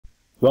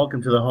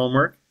Welcome to the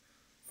homework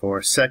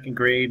for second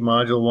grade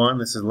module 1.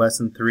 This is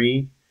lesson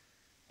 3.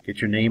 Get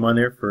your name on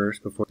there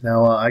first.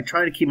 Now I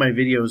try to keep my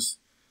videos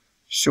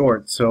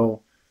short,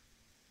 so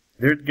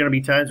there's going to be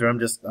times where I'm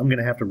going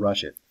to have to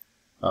rush it.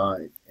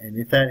 And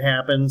if that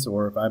happens,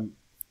 or if I'm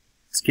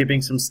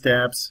skipping some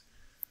steps,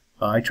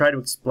 I try to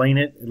explain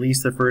it at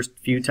least the first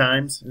few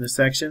times in a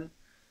section.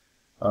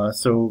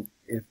 So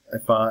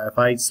if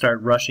I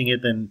start rushing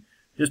it, then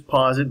just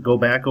pause it, go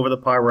back over the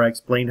part where I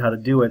explained how to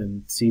do it,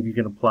 and see if you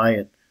can apply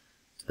it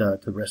to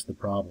the rest of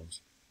the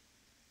problems.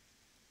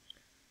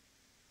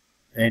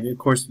 And of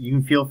course, you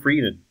can feel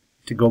free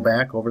to go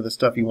back over the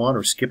stuff you want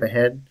or skip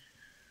ahead.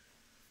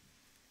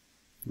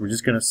 We're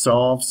just going to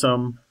solve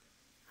some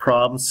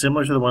problems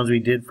similar to the ones we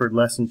did for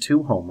lesson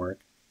 2 homework.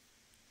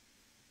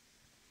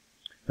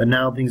 But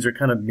now things are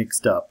kind of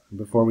mixed up.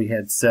 Before we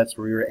had sets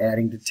where we were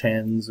adding to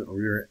tens, or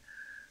we were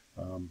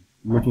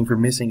looking for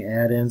missing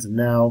add-ins, and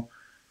now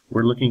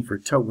we're looking for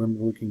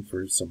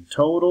some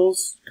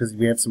totals because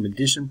we have some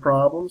addition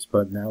problems,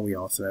 but now we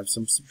also have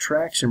some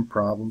subtraction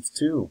problems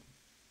too.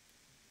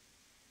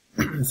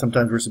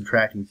 Sometimes we're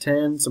subtracting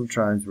tens,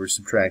 sometimes we're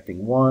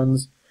subtracting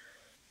ones.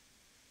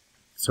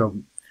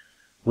 So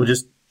we'll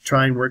just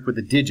try and work with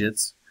the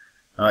digits.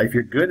 If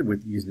you're good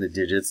with using the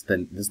digits,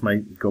 then this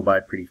might go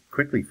by pretty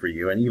quickly for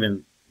you. And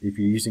even if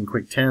you're using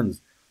quick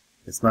tens,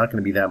 it's not going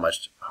to be that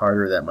much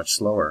harder, that much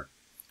slower.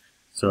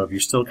 So if you're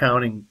still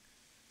counting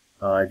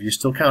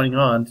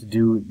on to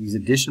do these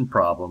addition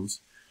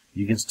problems,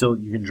 you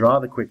can draw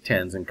the quick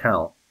tens and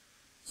count.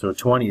 So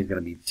 20 is going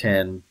to be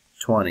 10,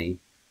 20,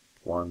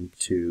 1,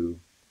 2,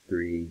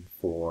 3,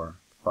 4,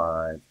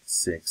 5,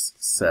 6,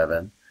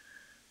 7,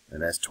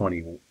 and that's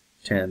 20,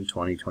 10,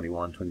 20,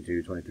 21,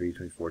 22, 23,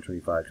 24,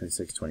 25,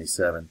 26,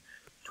 27,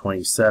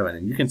 27,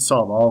 and you can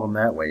solve all of them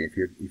that way if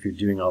you're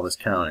doing all this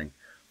counting.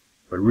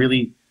 But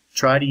really,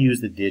 try to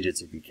use the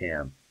digits if you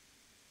can,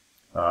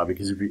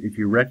 because if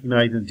you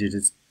recognize the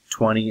digits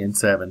 20 and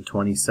 7,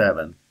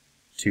 27,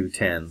 2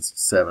 tens,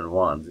 7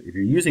 ones. If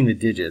you're using the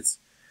digits,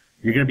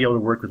 you're going to be able to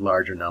work with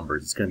larger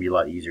numbers. It's going to be a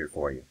lot easier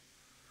for you.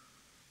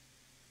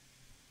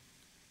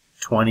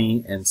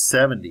 20 and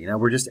 70. Now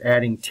we're just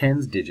adding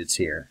tens digits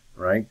here,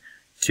 right?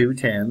 2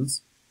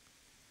 tens,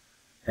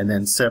 and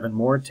then 7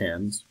 more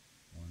tens.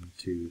 1,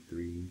 2,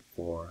 3,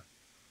 4,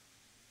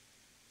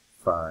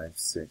 5,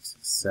 6,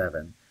 7.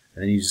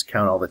 And then you just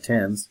count all the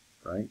tens,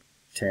 right?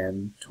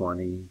 10,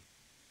 20,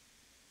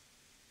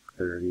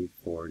 30,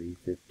 40,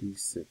 50,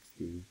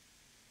 60,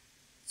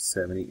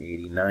 70,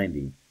 80,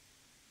 90.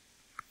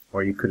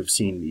 Or you could have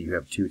seen you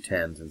have 2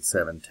 tens and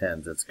 7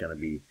 tens. That's going to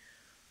be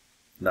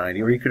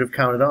 90. Or you could have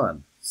counted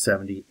on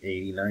 70,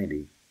 80,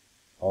 90.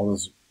 All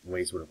those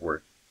ways would have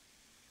worked.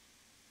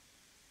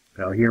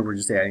 Now here we're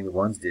just adding the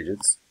ones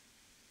digits.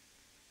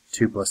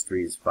 2 plus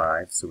 3 is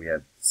 5, so we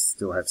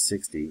still have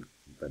 60,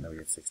 but now we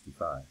have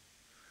 65.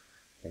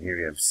 And here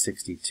we have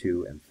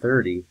 62 and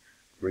 30.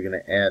 We're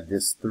going to add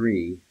this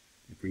 3.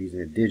 If we're using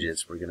the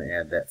digits, we're going to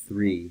add that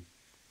 3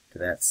 to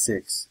that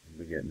 6, and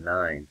we get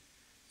 9.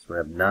 So we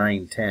have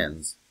 9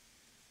 tens,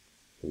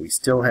 but we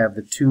still have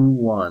the 2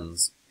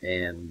 ones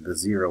and the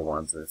 0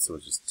 ones, so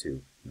it's just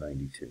 2,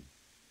 92. And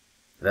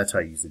that's how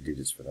you use the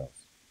digits for those.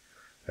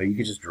 Now you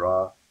can just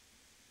draw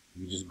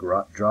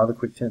the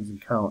quick tens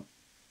and count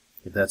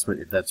if that's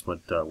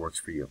what works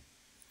for you.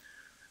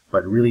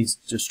 But really,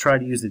 just try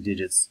to use the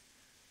digits,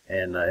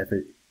 and if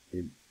it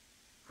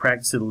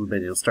practice it a little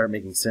bit, it'll start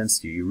making sense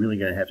to you. You're really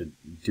going to have to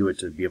do it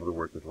to be able to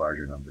work with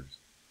larger numbers.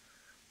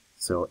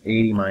 So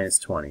 80 minus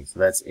 20. So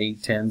that's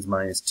 8 tens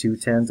minus 2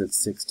 tens. That's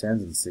 6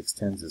 tens, and 6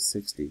 tens is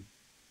 60.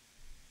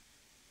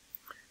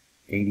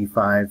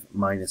 85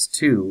 minus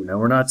 2. Now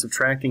we're not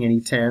subtracting any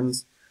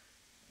tens,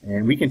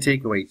 and we can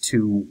take away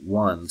 2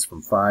 ones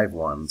from 5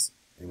 ones,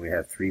 and we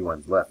have 3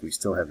 ones left. We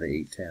still have the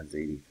 8 tens,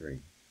 83.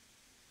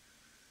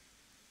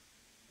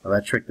 Well,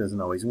 that trick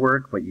doesn't always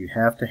work, but you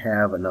have to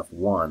have enough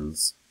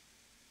ones.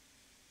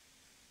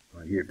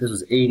 Right here, if this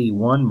was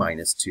 81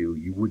 minus 2,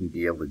 you wouldn't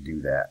be able to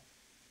do that.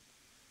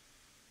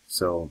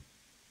 So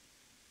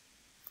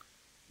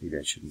maybe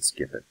I shouldn't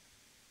skip it.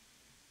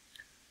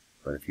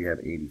 But if you have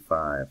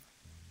 85, 1,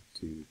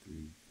 2, 3,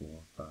 4,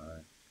 5,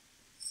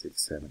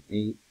 6, 7,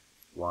 8,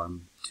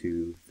 1,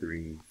 2,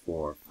 3,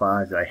 4,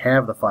 5. I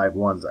have the 5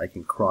 ones. I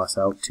can cross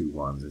out 2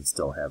 ones and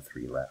still have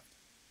 3 left.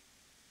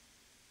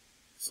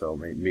 So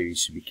maybe you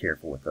should be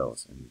careful with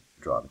those and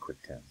draw the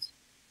quick tens.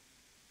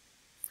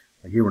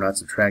 Now here we're not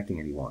subtracting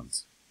any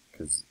ones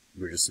because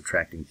we're just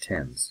subtracting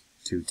tens,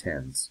 2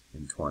 tens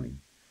in 20.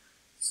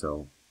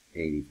 So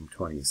 80 from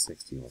 20 is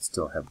 60. We'll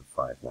still have the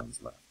 5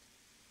 ones left.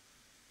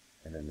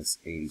 And then this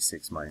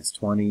 86 minus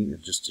 20,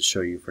 just to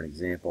show you for an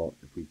example,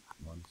 if we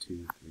 1,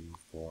 2, 3,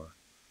 4,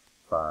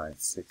 5,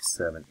 6,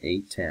 7,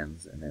 8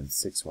 tens, and then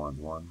 6 ones.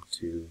 1,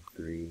 2,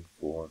 3,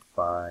 4,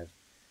 5,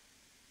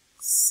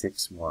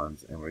 6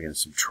 ones, and we're going to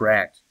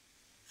subtract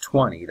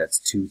 20. That's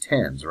 2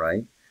 tens,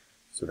 right?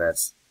 So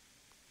that's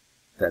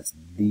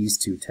these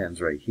 2 tens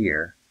right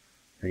here,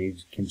 and you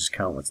can just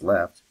count what's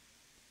left.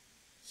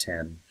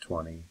 10,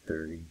 20,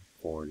 30,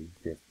 40,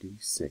 50,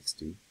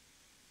 60.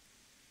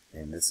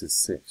 And this is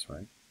 6,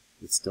 right?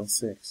 It's still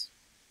 6,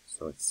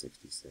 so it's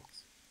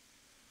 66.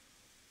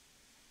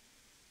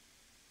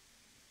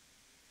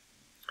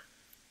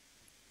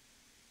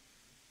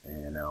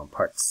 And now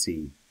part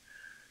C.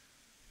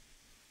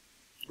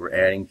 We're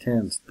adding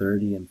tens,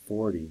 30 and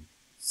 40,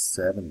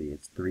 70.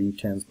 It's 3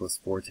 tens plus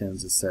 4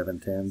 tens is 7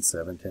 tens,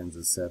 7 tens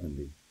is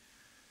 70.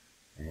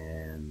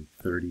 And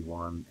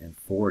 31 and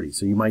 40.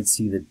 So you might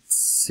see the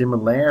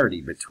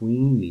similarity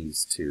between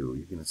these two.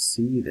 You're going to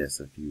see this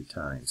a few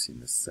times in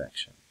this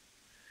section.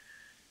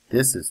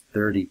 This is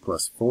 30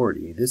 plus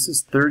 40. This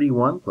is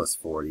 31 plus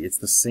 40. It's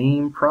the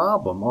same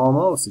problem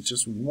almost. It's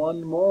just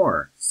one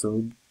more.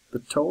 So the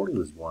total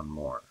is one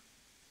more.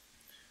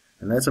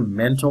 And that's a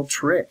mental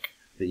trick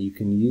that you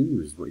can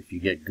use if you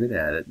get good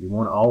at it. You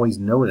won't always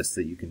notice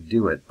that you can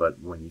do it, but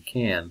when you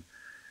can,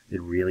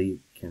 it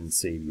really can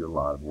save you a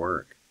lot of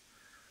work.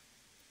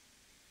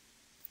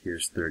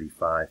 Here's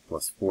 35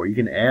 plus 4. You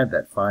can add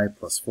that 5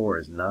 plus 4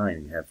 is 9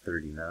 and you have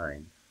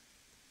 39.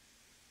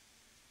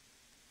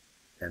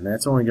 And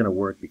that's only going to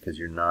work because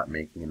you're not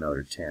making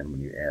another 10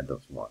 when you add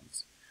those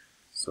ones.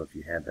 So if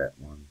you had that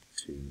 1,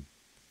 2,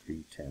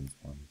 3 tens,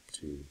 1,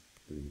 2,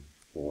 3,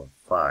 4,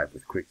 5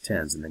 with quick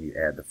tens, and then you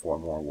add the 4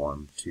 more,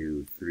 1,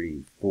 2,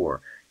 3,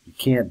 4. You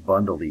can't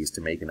bundle these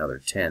to make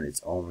another 10.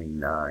 It's only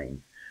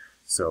 9.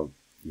 So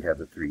you have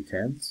the 3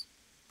 tens,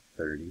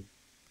 30,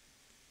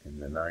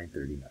 and the 9,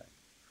 39.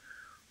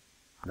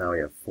 Now we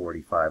have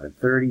 45 and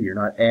 30. You're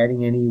not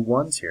adding any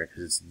ones here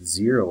because it's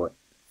 0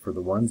 for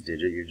the ones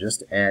digit. You're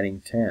just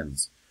adding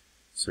tens.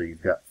 So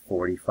you've got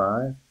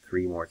 45,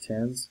 3 more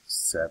tens,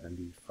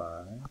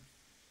 75.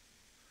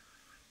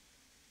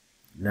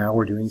 Now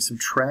we're doing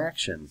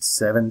subtraction.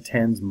 7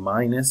 tens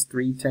minus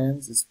 3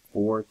 tens is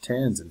 4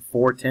 tens, and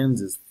 4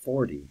 tens is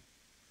 40.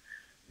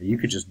 You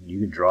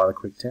could draw the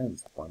quick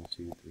tens. 1,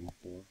 2, 3,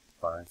 4,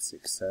 5,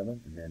 6,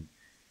 7, and then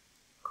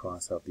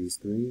cross out these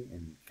 3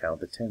 and count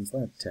the tens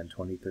left. 10,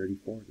 20, 30,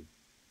 40.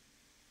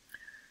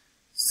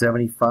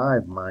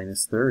 75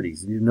 minus 30.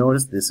 So you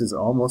notice this is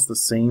almost the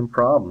same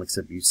problem,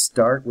 except you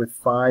start with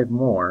 5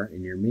 more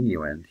in your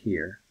minuend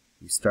here.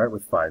 You start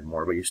with 5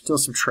 more, but you're still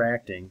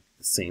subtracting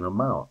the same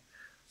amount.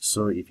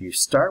 So if you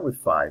start with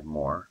 5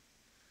 more,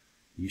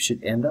 you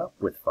should end up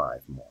with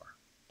 5 more,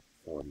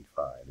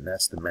 45. And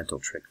that's the mental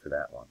trick for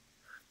that one.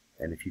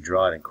 And if you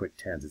draw it in quick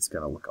tens, it's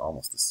going to look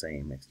almost the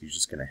same. You're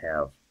just going to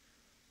have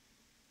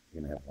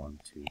 1,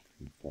 2,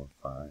 3, 4,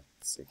 5,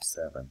 6,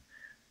 7,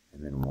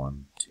 and then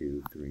 1,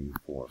 2, 3,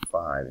 4,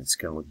 5. It's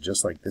going to look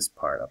just like this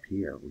part up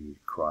here, where you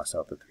cross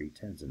out the 3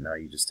 tens, and now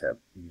you just have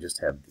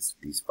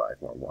these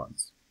 5 more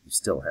ones. You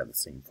still have the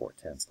same 4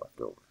 tens left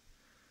over.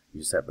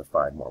 You just have the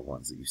 5 more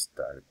ones that you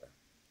started with.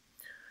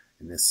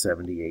 And this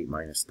 78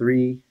 minus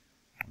 3,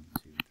 1,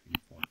 2, 3,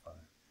 4, 5,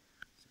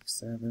 6,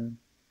 7, 1,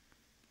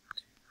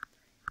 2,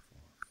 3,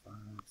 4,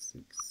 5,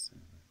 6,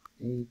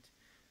 7, 8.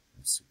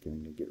 So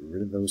going to get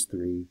rid of those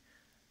 3,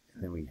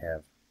 and then we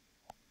have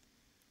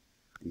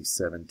these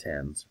 7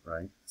 tens,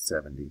 right?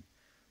 70,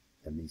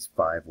 and these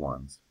 5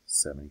 ones,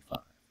 75.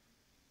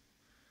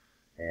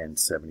 And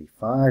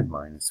 75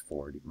 minus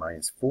 40,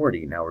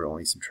 now we're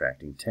only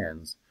subtracting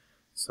tens,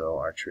 so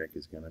our trick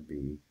is going to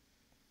be,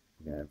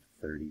 we're going to have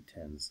 30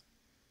 tens,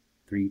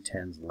 3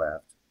 tens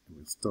left, and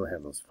we'll still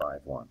have those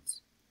 5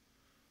 ones.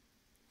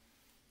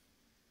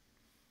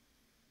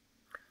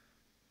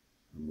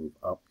 We'll move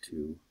up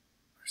to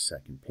our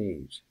second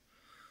page.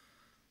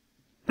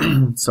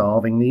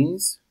 Solving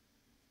these.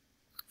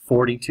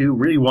 42,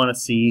 really want to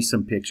see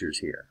some pictures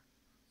here.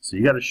 So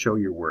you got to show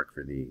your work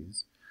for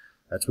these.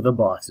 That's what the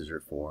boxes are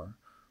for.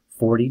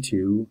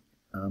 42,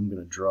 I'm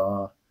going to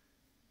draw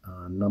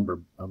I'm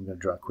going to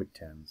draw quick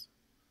tens.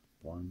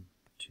 1,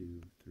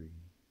 2, 3,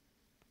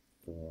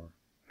 4,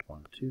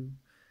 1, 2.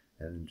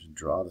 And just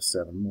draw the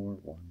 7 more.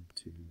 1,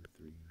 2,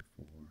 3,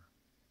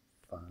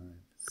 4, 5,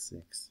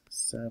 6,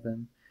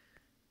 7.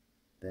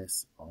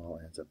 This all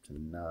adds up to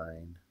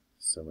 9,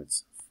 so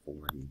it's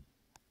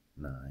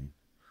 49.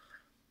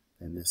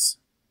 And this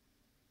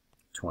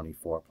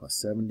 24 plus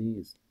 70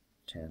 is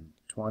 10,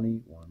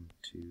 20. 1,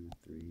 2,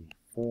 3,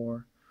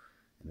 4.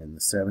 And then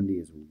the 70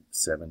 is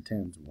 7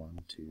 tens.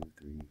 1, 2,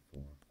 3,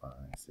 4, 5,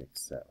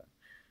 6, 7.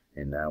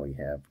 And now we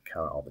have,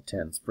 count all the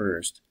tens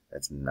first,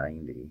 that's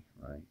 90,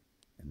 right?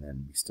 And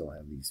then we still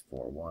have these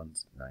 4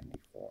 ones,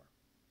 94.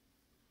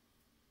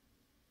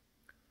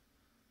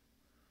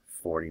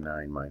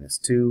 49 minus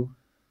 2.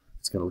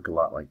 It's going to look a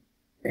lot like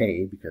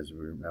A because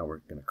we're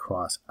going to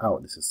cross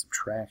out. This is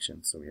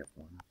subtraction, so we have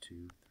 1, 2,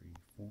 3,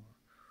 4. 1,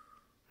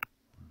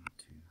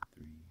 2,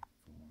 3,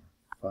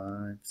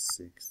 4, 5,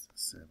 6,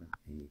 7,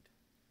 8,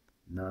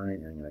 9.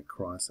 And I'm going to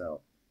cross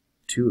out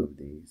 2 of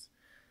these.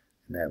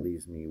 And that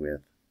leaves me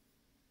with,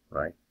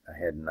 right, I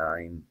had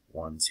 9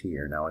 ones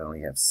here. Now I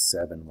only have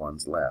 7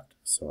 ones left.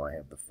 So I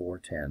have the 4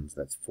 tens,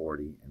 that's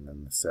 40, and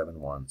then the 7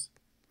 ones,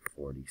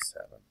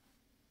 47.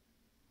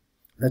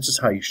 That's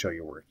just how you show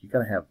your work. You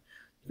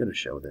gotta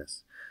show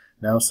this.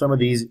 Now some of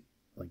these,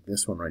 like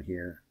this one right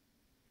here,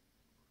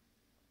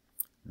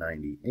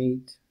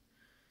 98.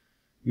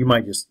 You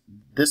might just,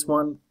 this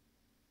one,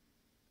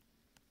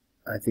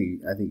 I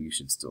think you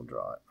should still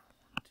draw it. 1,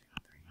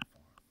 2, 3,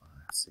 4, 5,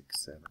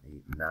 6, 7,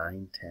 8,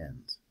 9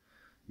 tens.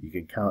 You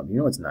can count, you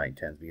know it's 9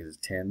 tens because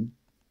it's 10,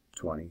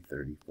 20,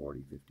 30,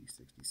 40, 50,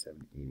 60,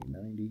 70, 80,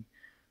 90. 1,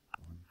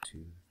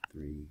 2,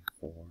 3,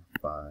 4,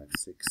 5,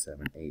 6,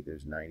 7, 8.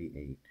 There's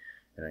 98.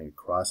 And I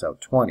cross out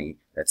 20,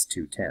 that's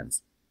 2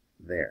 tens.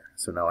 There.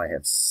 So now I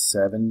have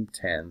 7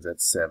 tens,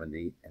 that's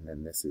 70, and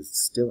then this is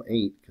still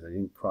 8 because I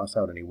didn't cross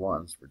out any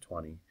ones for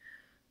 20.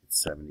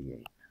 It's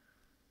 78.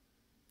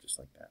 Just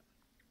like that.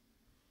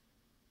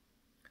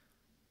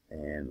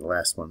 And the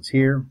last one's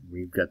here.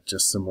 We've got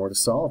just some more to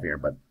solve here,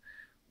 but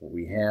what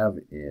we have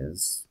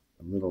is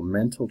a little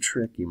mental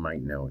trick you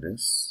might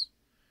notice.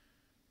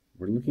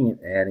 We're looking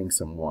at adding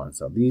some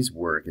ones. Now these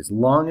work as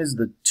long as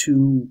the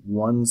two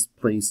ones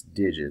place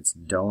digits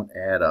don't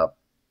add up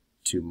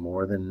to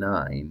more than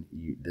 9,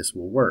 this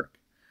will work.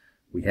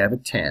 We have a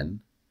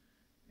 10,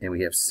 and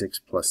we have 6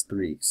 plus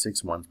 3.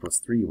 6 ones plus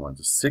 3 ones.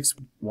 So 6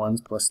 ones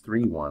plus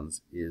 3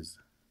 ones is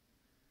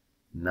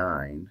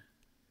 9.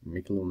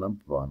 Make a little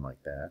number bond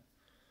like that.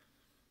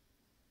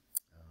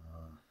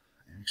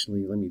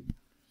 Actually, let me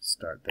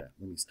start that.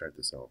 Let me start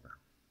this over.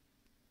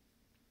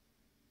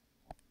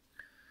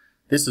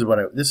 This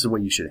is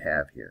what you should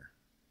have here.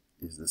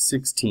 Is the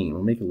 16.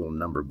 We'll make a little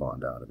number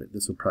bond out of it.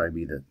 This will probably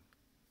be the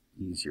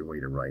easier way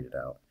to write it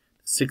out.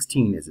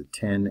 16 is a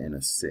 10 and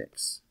a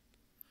 6.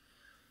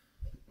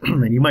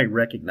 And you might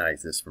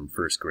recognize this from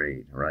first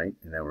grade, right?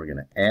 And then we're going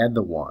to add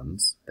the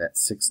ones.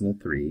 That's 6 and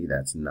a 3,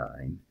 that's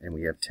 9. And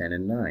we have 10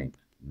 and 9,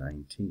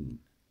 19.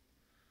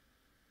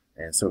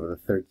 And so for the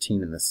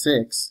 13 and the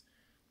 6,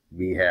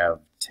 we have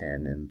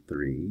 10 and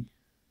 3.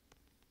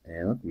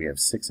 And look, we have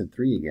 6 and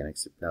 3 again,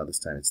 except now this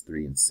time it's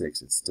 3 and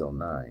 6. It's still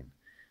 9.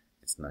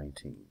 It's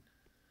 19.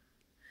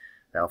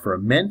 Now for a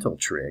mental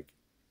trick,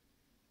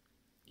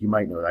 you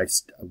might know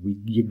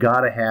you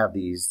got to have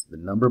the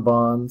number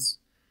bonds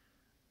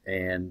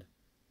and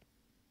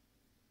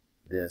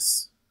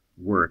this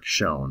work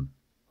shown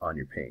on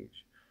your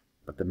page.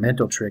 But the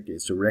mental trick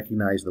is to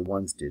recognize the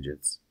ones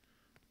digits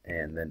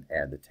and then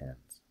add the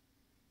tens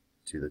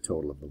to the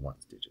total of the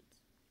ones digits.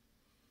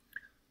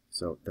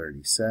 So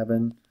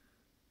 37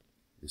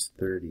 is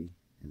 30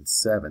 and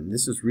 7.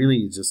 This is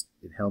really just,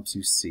 it helps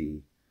you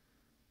see,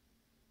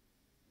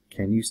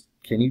 can you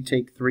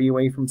take 3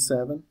 away from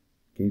 7?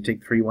 Can you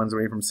take 3 ones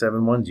away from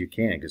 7 ones? You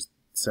can, because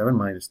 7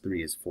 minus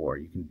 3 is 4.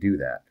 You can do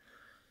that.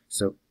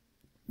 So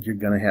you're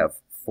going to have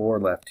 4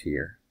 left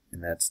here.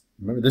 And that's,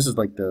 remember, this is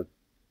like a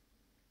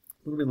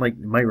little bit like,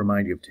 it might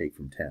remind you of take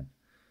from 10.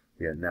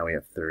 Now we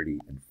have 30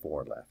 and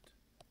 4 left.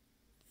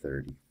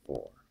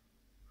 34.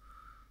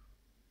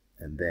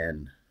 And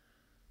then,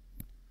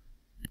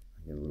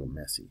 I get a little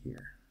messy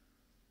here.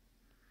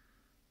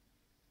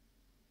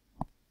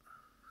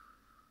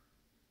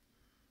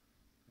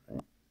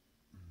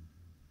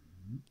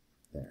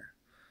 There.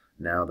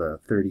 Now the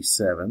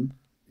 37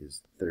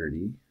 is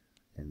 30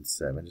 and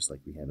 7, just like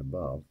we had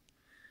above.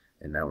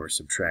 And now we're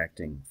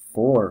subtracting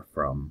 4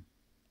 from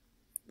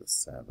the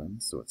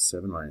 7. So it's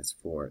 7 minus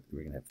 4.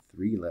 We're going to have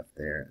 3 left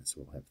there, and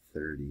so we'll have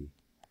 30. We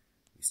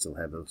still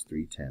have those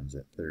 3 tens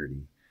at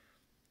 30.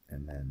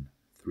 And then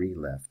 3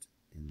 left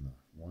in the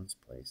ones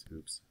place.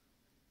 Oops.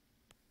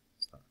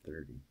 It's not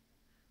 30.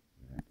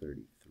 We have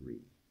 33.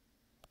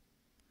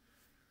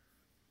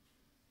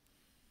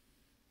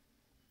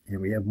 And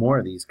we have more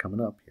of these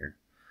coming up here.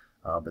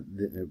 But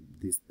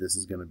this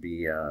is going to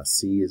be,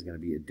 C is going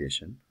to be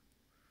addition.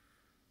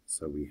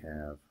 So we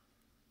have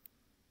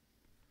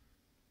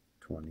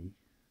 20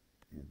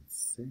 and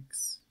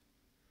 6.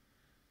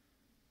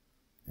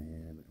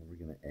 And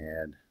we're going to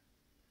add,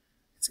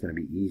 it's going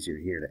to be easier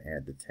here to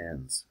add the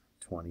tens.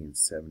 20 and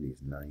 70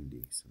 is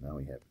 90. So now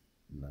we have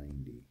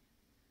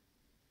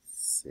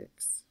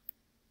 96.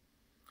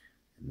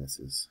 And this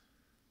is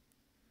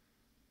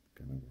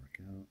going to work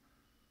out.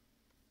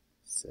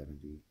 70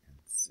 and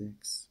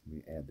 6. When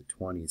we add the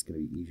 20, it's going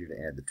to be easier to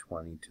add the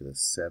 20 to the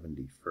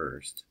 70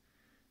 first,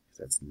 because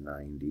that's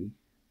 90.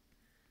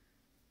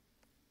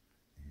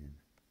 And,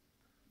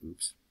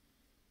 oops.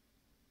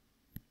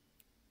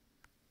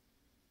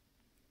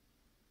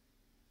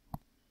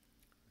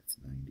 That's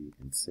 90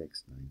 and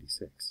 6,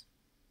 96.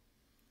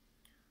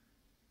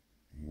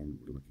 And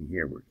we're looking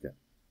here, we're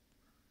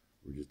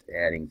just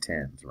adding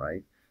tens,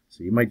 right?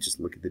 So you might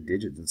just look at the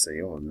digits and say,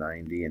 oh,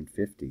 90 and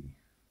 50.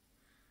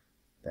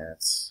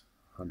 That's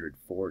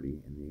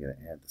 140, and you got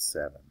to add the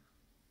 7.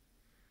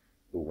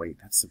 Oh, wait,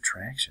 that's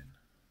subtraction.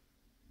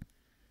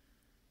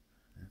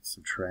 That's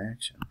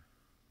subtraction.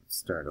 Let's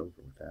start over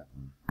with that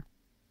one.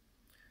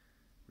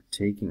 We're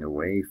taking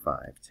away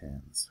 5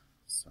 tens.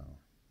 So,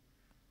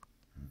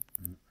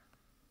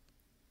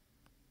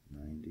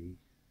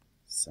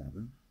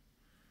 97.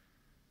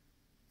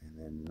 And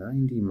then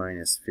 90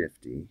 minus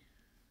 50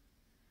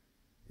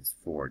 is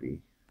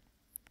 40.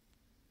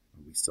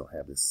 We still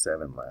have this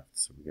 7 left,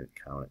 so we're going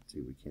to count it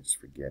too. We can't just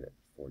forget it.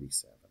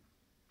 47.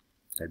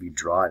 Now if you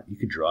draw it, you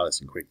could draw this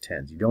in quick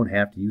tens. You don't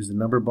have to use the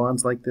number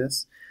bonds like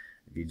this.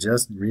 If you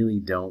just really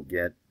don't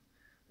get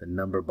the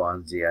number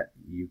bonds yet,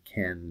 you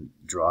can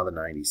draw the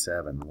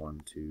 97.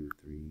 1, 2,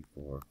 3,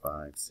 4,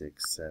 5,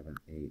 6, 7,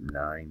 8,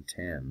 9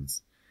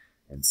 tens,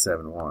 and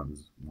 7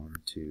 ones. 1,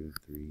 2,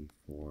 3,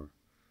 4,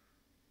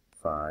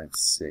 5,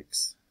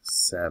 6,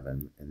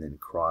 7, and then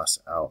cross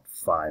out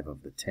 5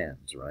 of the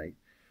tens, right?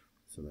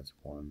 So that's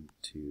 1,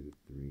 2,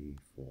 3,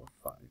 4,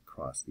 5.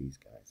 Cross these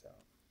guys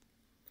out.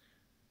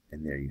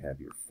 And there you have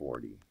your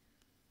 40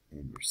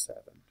 and your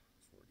 7,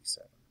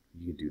 47.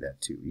 You can do that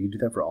too. You can do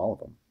that for all of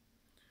them.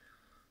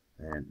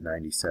 And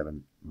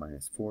 97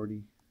 minus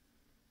 40,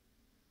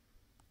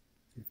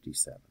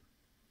 57.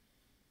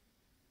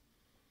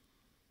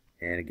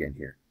 And again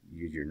here,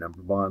 use your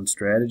number bond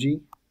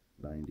strategy,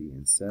 90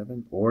 and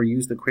 7, or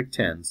use the quick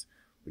tens,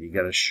 but you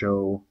got to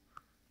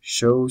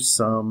show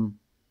some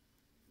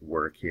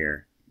work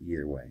here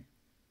either way.